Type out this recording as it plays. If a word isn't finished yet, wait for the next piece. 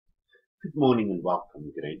Good morning and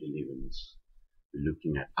welcome, grade 11s. We're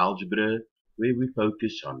looking at algebra, where we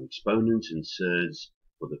focus on exponents and surds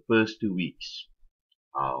for the first 2 weeks.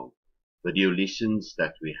 Our video lessons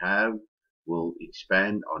that we have will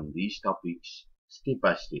expand on these topics step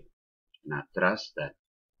by step, and I trust that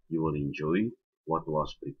you will enjoy what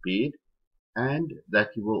was prepared and that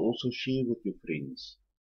you will also share with your friends.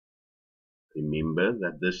 Remember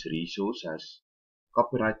that this resource has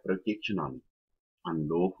copyright protection on it.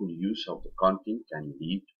 Unlawful use of the content can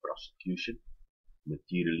lead to prosecution.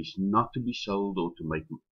 Material is not to be sold or to make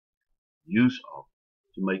use of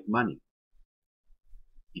to make money.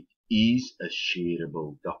 It is a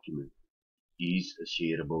shareable document. It is a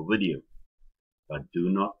shareable video. But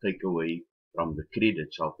do not take away from the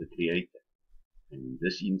credits of the creator. And in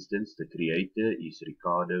this instance, the creator is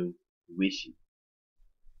Ricardo Wessing.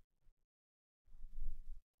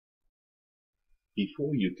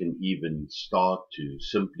 Before you can even start to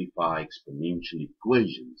simplify exponential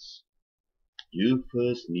equations, you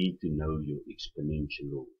first need to know your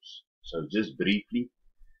exponential laws. So just briefly,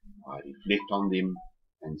 I reflect on them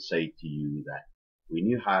and say to you that when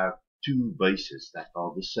you have two bases that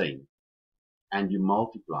are the same and you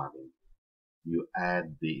multiply them, you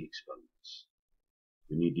add the exponents.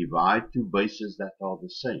 When you divide two bases that are the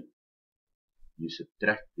same, you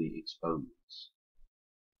subtract the exponents.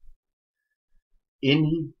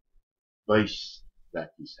 Any base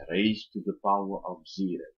that is raised to the power of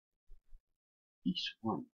 0 is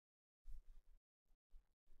 1.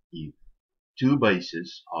 If two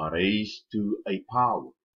bases are raised to a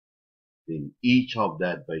power, then each of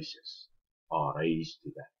that bases are raised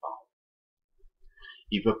to that power.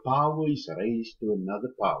 If a power is raised to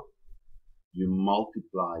another power, you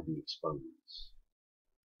multiply the exponents.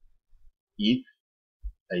 If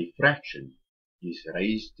a fraction is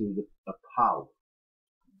raised to a power,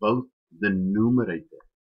 both the numerator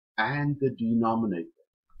and the denominator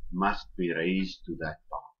must be raised to that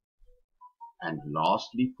power. And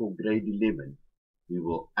lastly, for grade 11, we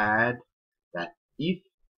will add that if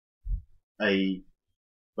a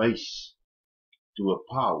base to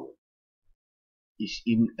a power is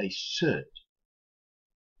in a surd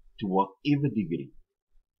to whatever degree,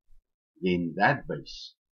 then that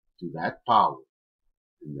base to that power,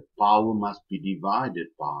 and the power must be divided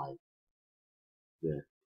by the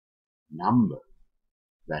number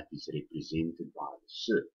that is represented by the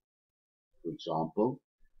surd. For example,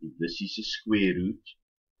 if this is a square root,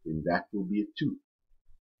 then that will be a 2.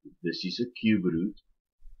 If this is a cube root,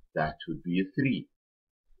 that would be a 3.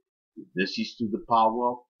 If this is to the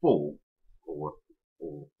power of 4, or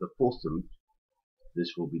the fourth root,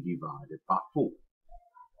 this will be divided by 4.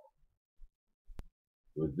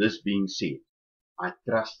 With this being said, I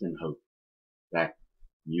trust and hope that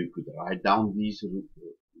you could write down these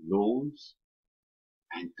laws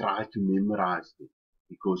and try to memorize them,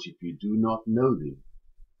 because if you do not know them,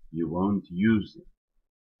 you won't use them.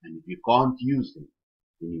 And if you can't use them,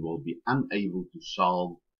 then you will be unable to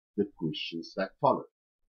solve the questions that follow.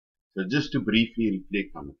 So just to briefly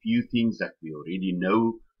reflect on a few things that we already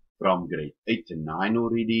know from grade 8 and 9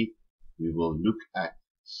 already, we will look at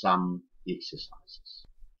some exercises.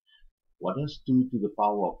 What does 2 to the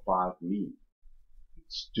power of 5 mean?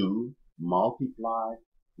 It's 2 multiplied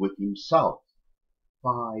with himself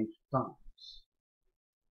 5 times.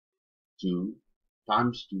 2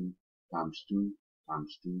 times 2 times 2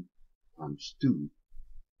 times 2 times 2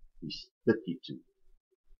 is 32.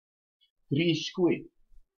 3 squared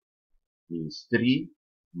means 3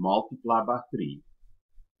 multiplied by 3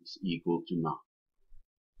 is equal to 9.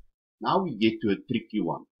 Now we get to a tricky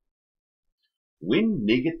one. When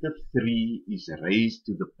negative 3 is raised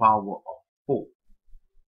to the power of 4,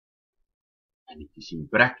 and it is in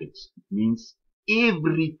brackets, it means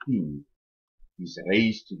everything is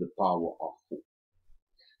raised to the power of 4.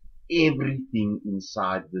 Everything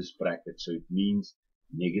inside this bracket, so it means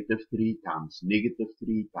negative 3 times negative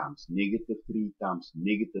 3 times negative 3 times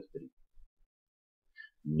negative 3.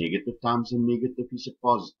 Negative times a negative is a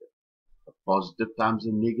positive. A positive times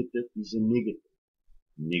a negative is a negative.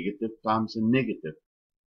 Negative times a negative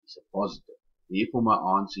is a positive. Therefore my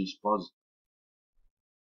answer is positive.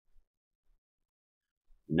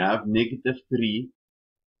 Now I have negative 3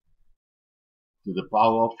 to the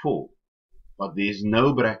power of 4. But there is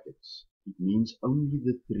no brackets. It means only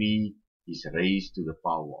the 3 is raised to the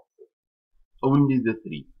power of 4. Only the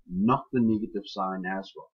 3, not the negative sign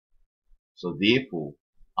as well. So therefore,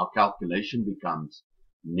 our calculation becomes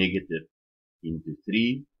negative into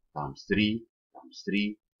 3 times 3 times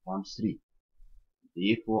 3 times 3.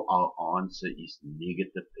 Therefore, our answer is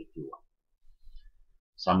negative 81.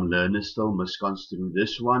 Some learners still misconstrue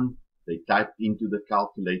this one. They typed into the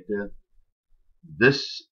calculator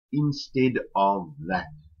this instead of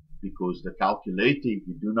that, because the calculator, if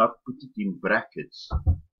you do not put it in brackets,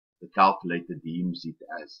 the calculator deems it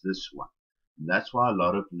as this one. And that's why a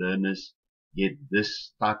lot of learners get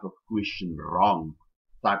this type of question wrong,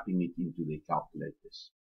 typing it into their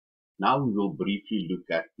calculators. Now we will briefly look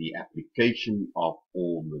at the application of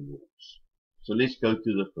all the laws. So let's go to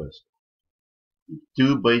the first one. If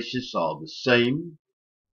two bases are the same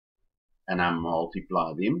and I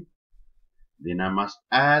multiply them, then I must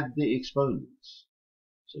add the exponents.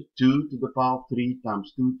 So 2 to the power of 3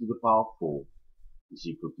 times 2 to the power of 4 is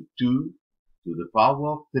equal to 2 to the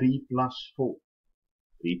power of 3 plus 4.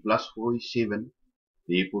 3 plus 4 is 7.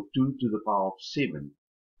 Therefore 2 to the power of 7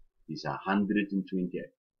 is 128.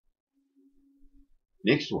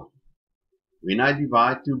 Next one. When I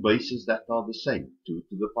divide two bases that are the same, 2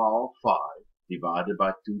 to the power of 5 divided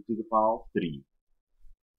by 2 to the power of 3,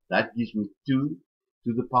 that gives me 2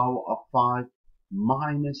 to the power of 5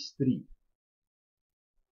 minus 3.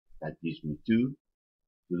 That gives me 2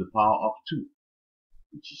 to the power of 2,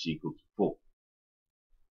 which is equal to 4.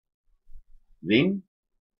 Then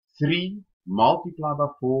 3 multiplied by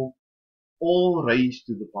 4, all raised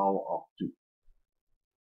to the power of 2.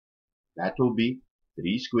 That will be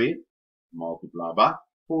 3 squared multiplied by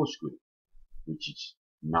 4 squared, which is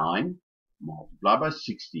 9 multiplied by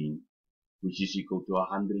 16, which is equal to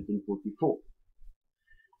 144.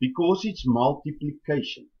 Because it's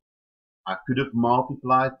multiplication, I could have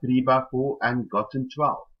multiplied 3 by 4 and gotten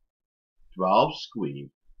 12. 12 squared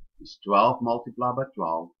is 12 multiplied by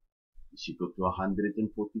 12 is equal to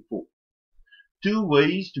 144. Two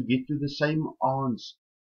ways to get to the same answer,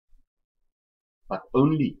 but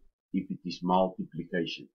only if it is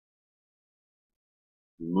multiplication.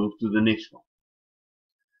 We move to the next one.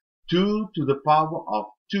 2 to the power of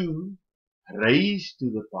 2 raised to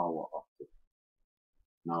the power of 2.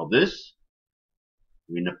 Now this,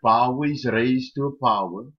 when a power is raised to a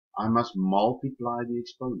power, I must multiply the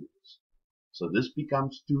exponents. So this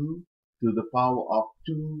becomes 2 to the power of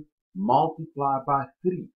 2 multiplied by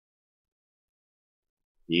 3.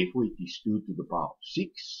 Therefore it is 2 to the power of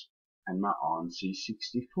 6, and my answer is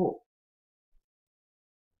 64.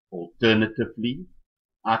 Alternatively,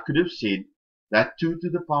 I could have said that 2 to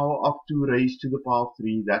the power of 2 raised to the power of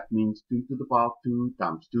 3, that means 2 to the power of 2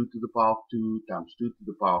 times 2 to the power of 2 times 2 to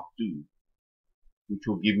the power of 2, which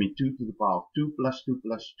will give me 2 to the power of 2 plus 2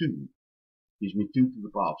 plus 2, gives me 2 to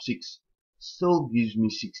the power of 6, still gives me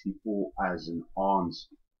 64 as an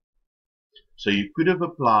answer. So you could have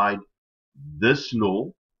applied this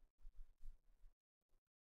law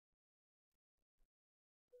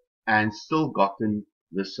and still gotten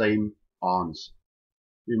the same answer.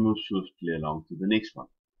 We move swiftly along to the next one.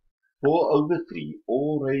 4 over 3,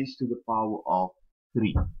 all raised to the power of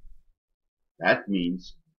 3. That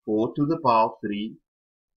means 4 to the power of 3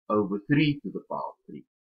 over 3 to the power of 3.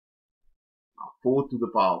 Now 4 to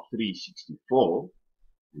the power of 3 is 64,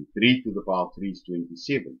 and 3 to the power of 3 is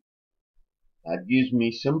 27. That gives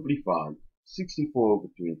me simplified 64 over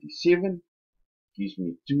 27, gives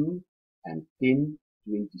me 2 and 10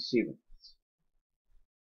 27.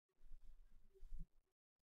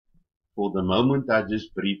 For the moment, I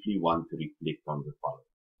just briefly want to reflect on the following.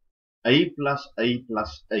 A plus A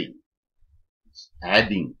plus A is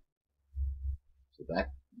adding. So that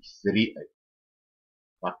is 3A.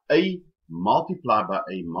 But A multiplied by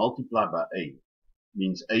A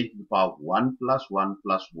means A to the power of 1 plus 1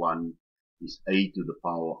 plus 1 is A to the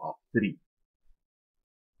power of 3.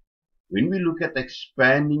 When we look at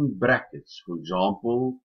expanding brackets, for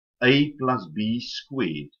example, A plus B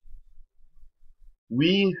squared,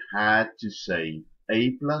 we had to say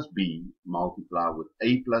A plus B multiplied with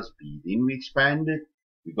A plus B. Then we expanded,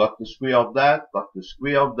 we got the square of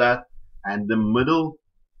that, and the middle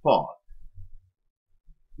part,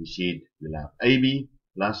 we said we'll have AB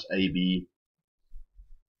plus AB,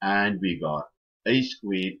 and we got A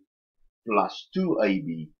squared plus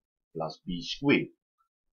 2AB plus B squared.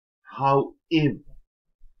 However,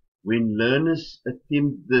 when learners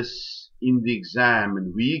attempt this in the exam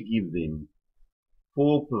and we give them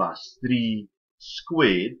 4 plus 3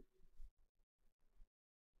 squared,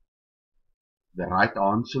 the right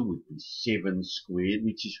answer would be 7 squared,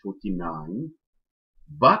 which is 49.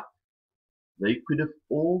 But they could have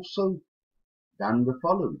also done the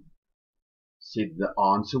following. Said the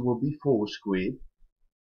answer will be 4 squared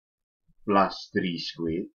plus 3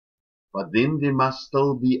 squared. But then there must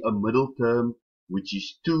still be a middle term, which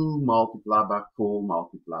is 2 multiplied by 4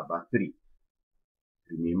 multiplied by 3.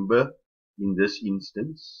 Remember, in this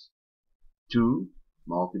instance, 2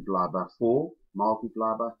 multiplied by 4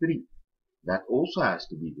 multiplied by 3. That also has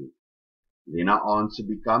to be there. Then our answer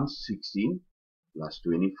becomes 16 plus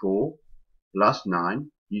 24 plus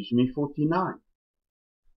 9 gives me 49.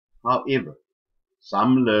 However,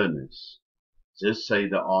 some learners just say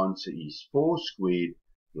the answer is 4 squared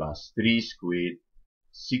plus 3 squared,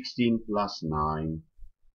 16 plus 9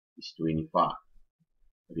 is 25.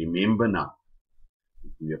 Remember now,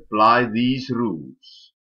 if we apply these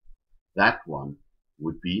rules, that one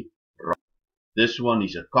would be wrong. This one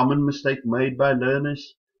is a common mistake made by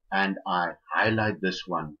learners, and I highlight this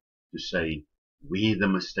one to say where the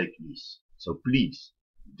mistake is. So please,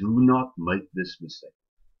 do not make this mistake.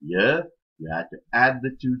 Here, you have to add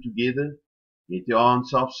the two together, get your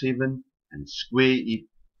answer of 7, and square it.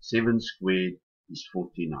 7 squared is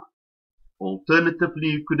 49. Alternatively,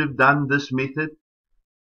 you could have done this method,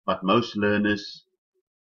 but most learners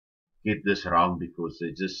get this wrong because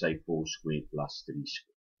they just say 4 squared plus 3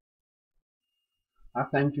 squared. I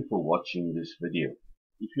thank you for watching this video.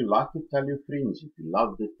 If you liked it, tell your friends. If you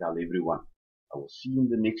loved it, tell everyone. I will see you in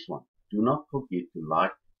the next one. Do not forget to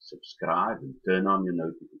like, subscribe, and turn on your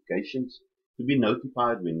notifications to be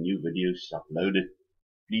notified when new videos are uploaded.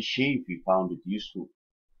 Please share if you found it useful.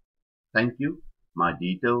 Thank you. My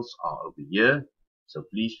details are over here, so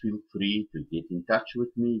please feel free to get in touch with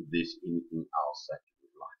me if there's anything else that you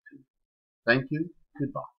would like to. Thank you.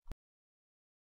 Goodbye.